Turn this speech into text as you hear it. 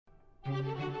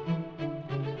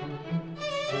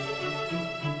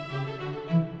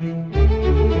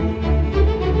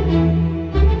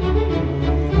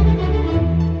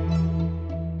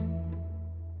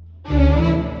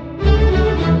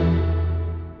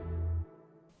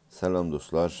Salam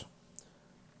dostlar.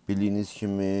 Bildiyiniz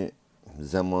kimi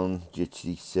zaman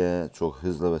geçdikcə çox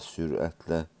hızlı və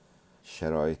sürətlə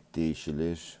şərait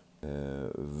dəyişilir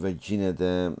və yenə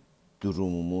də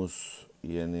durumumuz,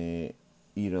 yəni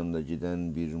İranda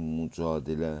gedən bir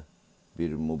mücadilə,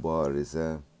 bir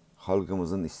mübarizə,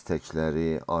 xalqımızın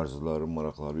istəkləri, arzuları,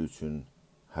 maraqları üçün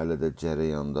hələ də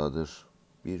cərəyandadır.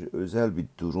 Bir özəl bir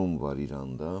durum var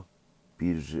İranda.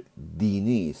 Bir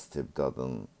dini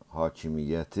istibdadın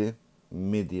hakimiyyəti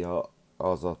media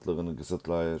azadlığını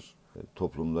qısıtlayır,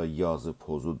 toplumda yazı,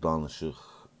 pozu, danışıq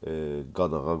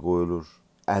qadağa qoyulur,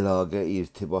 əlaqə,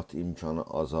 irtibat imkanı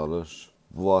azalır.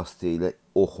 Bu vasitə ilə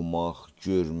oxumaq,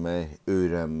 görmək,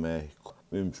 öyrənmək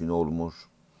mümkün olmur.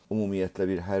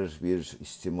 Ümumiyyətlə hər bir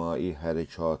ictimai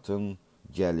hərəkatın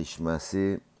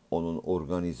gəlişməsi, onun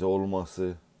orqanizə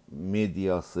olması,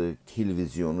 mediası,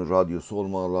 televizyonu, radiosu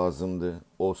olmaq lazımdır.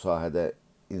 O sahədə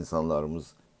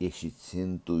insanlarımız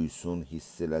eşitsin, duysun,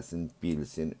 hiss eləsin,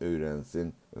 bilsin,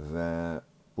 öyrənsin və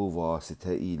bu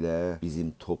vasitə ilə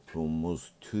bizim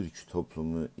toplumumuz, Türk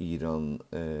toplumu İran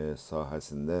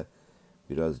sahəsində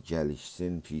biraz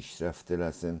gəlişsin, pişrəft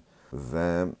eləsin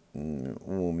və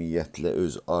ümumiyyətlə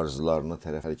öz arzularına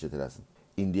tərəf hərəkət eləsin.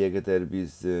 İndiyə qədər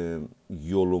biz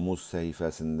Yolumuz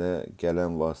səhifəsində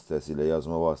qələm vasitəsilə,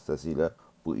 yazma vasitəsilə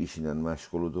bu işlə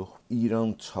məşğuluduq.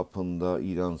 İran çapında,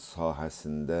 İran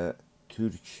sahəsində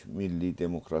Türk Milli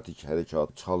Demokratik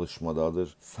Hərəkat çalışmadadır.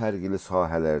 Fərqli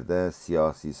sahələrdə,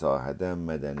 siyasi sahədə,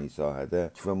 mədəni sahədə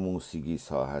və musiqi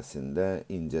sahəsində,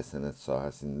 incəsənət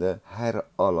sahəsində hər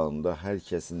alanda hər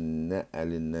kəsin nə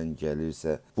əlindən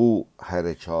gəlirsə bu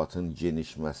hərəkatın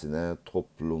genişməsinə,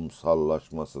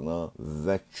 toplumsallaşmasına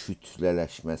və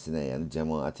kütlələşməsinə, yəni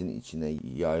cəmaətin içinə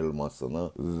yayılmasına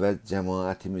və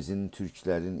cəmaətimizin,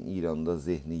 türklərin İranda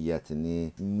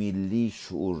zehniyyətini, milli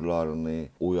şuurlarını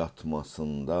oyatmasına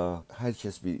hər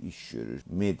kəs bir iş görür.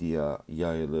 Media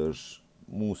yayılır,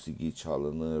 musiqi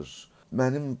çalınır.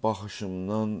 Mənim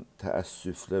baxışımdan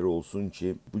təəssüflər olsun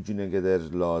ki, bu günə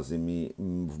qədər lazımi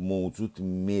mövcud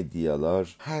medialar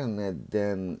hər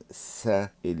nədənsə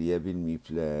eləyə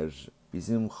bilməyiblər.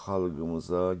 Bizim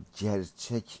xalqımıza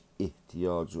gerçək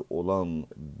ehtiyacı olan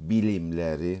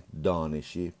bilimləri,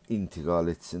 danışı intiqal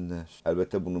etsinlər.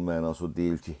 Əlbəttə bunun mənası o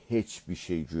deyil ki, heç bir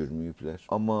şey görməyiblər.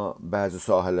 Amma bəzi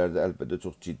sahələrdə əlbəttə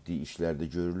çox ciddi işlər də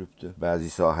görülübdür. Bəzi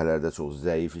sahələrdə çox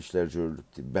zəif işlər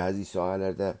görülübdür. Bəzi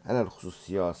sahələrdə ələlxüsus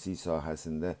siyasi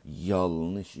sahəsində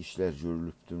yanlış işlər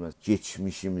görülübdür.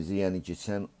 Geçmişimizi, yəni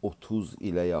keçən 30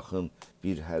 ilə yaxın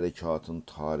bir hərəkatın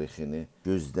tarixini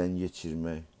gözdən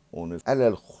keçirmək, onu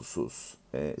ələlxüsus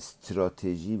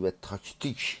strateji və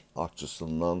taktik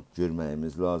açısından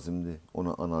görməyimiz lazımdır.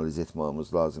 Onu analiz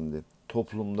etməyimiz lazımdır.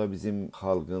 Toplumda bizim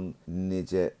xalqın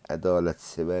necə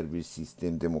ədalətsevər bir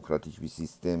sistem, demokratik bir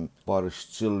sistem,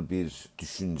 barışçıl bir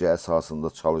düşüncə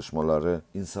əsasında çalışmaları,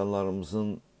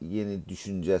 insanlarımızın yeni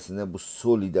düşüncəsinə bu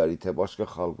solidarite, başqa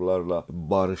xalqlarla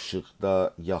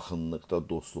barışıqda, yaxınlıqda,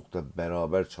 dostluqda,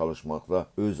 bərabər çalışmaqda,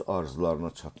 öz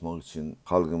arzularına çatmaq üçün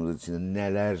xalqımızın içində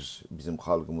nələr bizim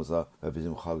xalqımıza və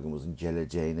bizim xalqımızın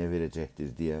gələcəyinə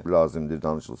verəcəkdir deyə lazımdır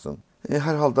danışılsın.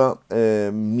 Hər halda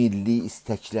milli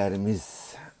istəklərimiz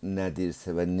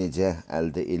nədirsə və necə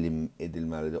əldə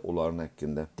edilməlidir onların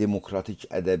haqqında. Demokratik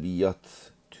ədəbiyyat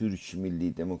Türk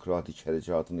Milli Demokratik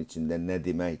Hərəkatının içində nə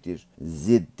deməkdir?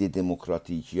 Ziddi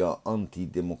demokratik ya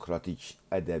antidemokratik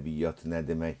ədəbiyyat nə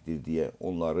deməkdir deyə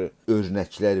onları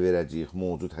örnəklər verəcəyik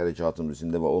mövcud hərəkatımız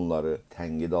içində və onları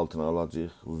tənqid altına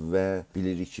alacağıq və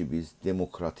bilirik ki, biz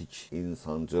demokratik,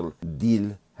 insancıl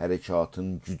dil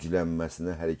hərəkatın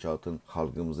güclənməsinə, hərəkatın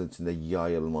xalqımızın içində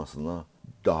yayılmasına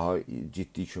daha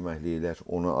ciddi köməkləyirlər,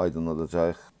 onu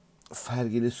aydınladacağıq.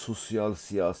 Fərqli sosial,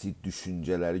 siyasi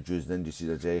düşüncələri gözdən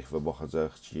keçirəcəyik və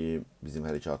baxacaq ki, bizim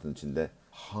hərəkatın içində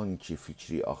hangi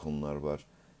fikri axınlar var,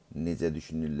 necə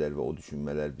düşünürlər və o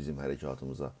düşünmələr bizim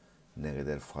hərəkatımıza nə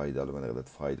qədər faydalı və nə qədər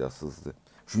faydasızdır.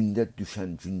 Gündə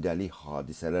düşən gündəlik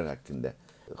hadisələr haqqında,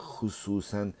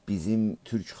 xüsusən bizim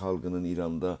Türk xalqının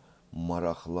İranda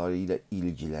maraqları ilə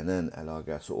ilgilənən,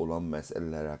 əlaqəsi olan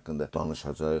məsələlər haqqında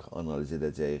danışacağıq, analiz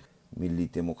edəcəyik. milli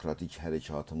demokratik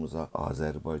hərəkatımıza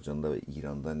Azərbaycanda və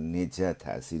İranda necə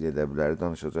təsir edə bilər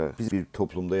danışacağıq. Biz bir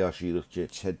toplumda yaşayırıq ki,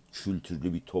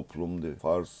 kültürlü bir toplumdur.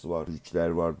 Fars var,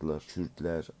 Türklər vardılar,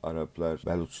 Kürdlər, Ərəblər,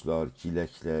 Bəluçlar,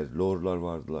 Giləklər, Lorlar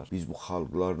vardılar. Biz bu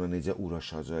xalqlarla necə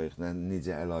uğraşacağıq,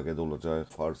 necə əlaqədə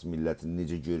olacağıq, Fars millətini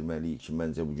necə görməliyik ki,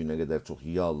 məncə bu günə qədər çox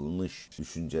yanlış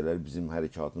düşüncələr bizim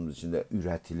hərəkatımız içində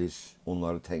ürətilir.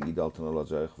 Onları tənqid altına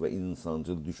alacağıq və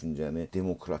insancıl düşüncəni,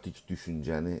 demokratik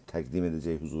düşüncəni təqdim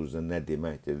edəcək huzurunuza nə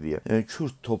deməkdir deyə. Yəni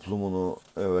Kürd toplumunu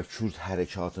və Kürd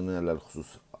hərəkatını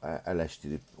ələlxüsus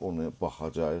eleştirib onu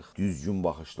baxacağıq. Düzgün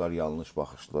baxışlar, yanlış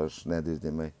baxışlar nədir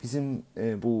demək. Bizim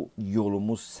bu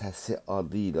Yolumuz səsi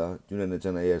adı ilə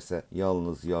dünənəcən əgərsə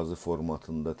yalnız yazı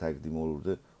formatında təqdim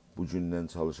olurdu. Bu gündən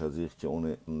çalışacağıq ki, onu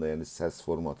yəni səs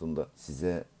formatında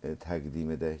sizə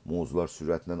təqdim edək. Mövzular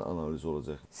sürətlə analiz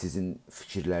olacaq. Sizin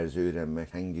fikirlərinizi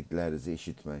öyrənmək, tənqidlərinizi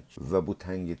eşitmək və bu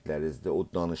tənqidlərinizdə o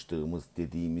danışdığımız,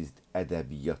 dediyimiz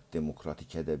ədəbiyyat,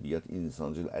 demokratik ədəbiyyat,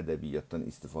 insancıl ədəbiyyatdan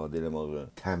istifadə etməyi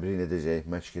təmrin edəcək,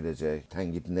 məşq edəcək.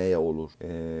 Tənqid nəyə olur?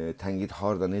 Tənqid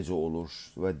harda, necə olur?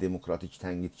 Və demokratik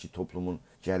tənqid ki, toplumun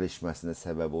gəlişməsinə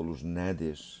səbəb olur,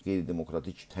 nədir?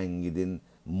 Qeyri-demokratik tənqidin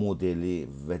modeli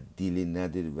və dili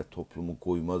nədir və toplumu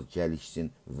qoymaz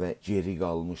gəlişsin və geri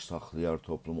qalmış saxlayar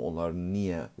toplumu, onları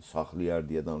niyə saxlayar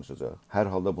deyə danışacaq. Hər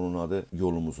halda bunun adı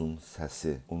Yolumuzun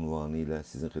səsi unvanı ilə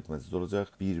sizin xidmətinizdə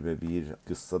olacaq. Bir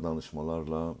qıssa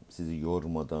danışmalarla sizi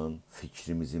yormadan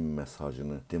fikrimizin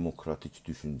mesajını, demokratik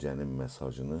düşüncənin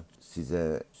mesajını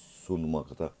sizə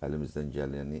sunmaqda əlimizdən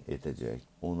gələni edəcək.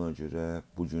 Ona görə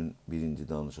bugün birinci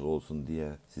danışıq olsun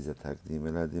deyə sizə təqdim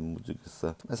elədim bu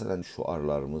qıssa. Məsələn,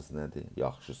 şüarlarımız nədir?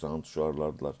 Yaxşısı hansı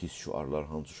şüarlardılar? Pis şüarlar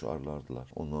hansı şüarlardılar?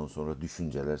 Ondan sonra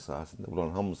düşüncələr sahəsində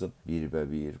bunların hamısını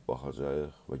bir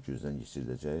baxacağıq və gözdən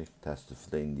keçiriləcək.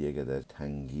 Təəssüflə indiyə qədər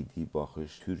tənqidi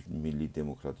baxış Türk Milli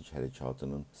Demokratik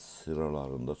Hərəkatının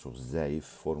sıralarında çox zəif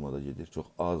formada gedir. Çox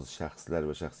az şəxslər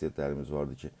və şəxsiyyətlərimiz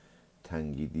vardı ki,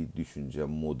 tənqidi düşüncə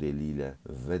modeli ilə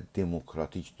və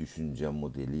demokratik düşüncə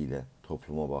modeli ilə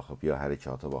topluma baxıb, ya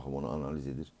hərəkata baxıb onu analiz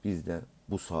edir. Biz də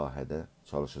bu sahədə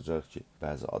çalışacaq ki,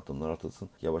 bəzi addımlar atılsın.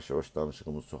 Yavaş-yavaş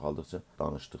danışığımız çoxaldıqca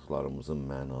danışdıqlarımızın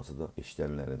mənası da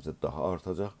eşidənlərimizə daha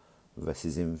artacaq və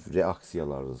sizin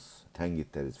reaksiyalarınız,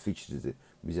 tənqidləriniz, fikrinizi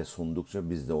bizə sunduqca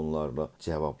biz də onlarla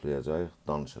cavablayacağıq,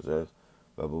 danışacağıq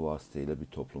və bu vasitə ilə bir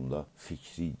toplumda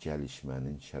fikri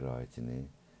gəlişmənin şəraitini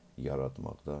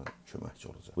yaratmaqda köməkçi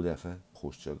olacaq. Bu dəfə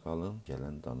xoşça qalın,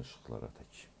 gələn danışıqlara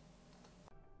tək.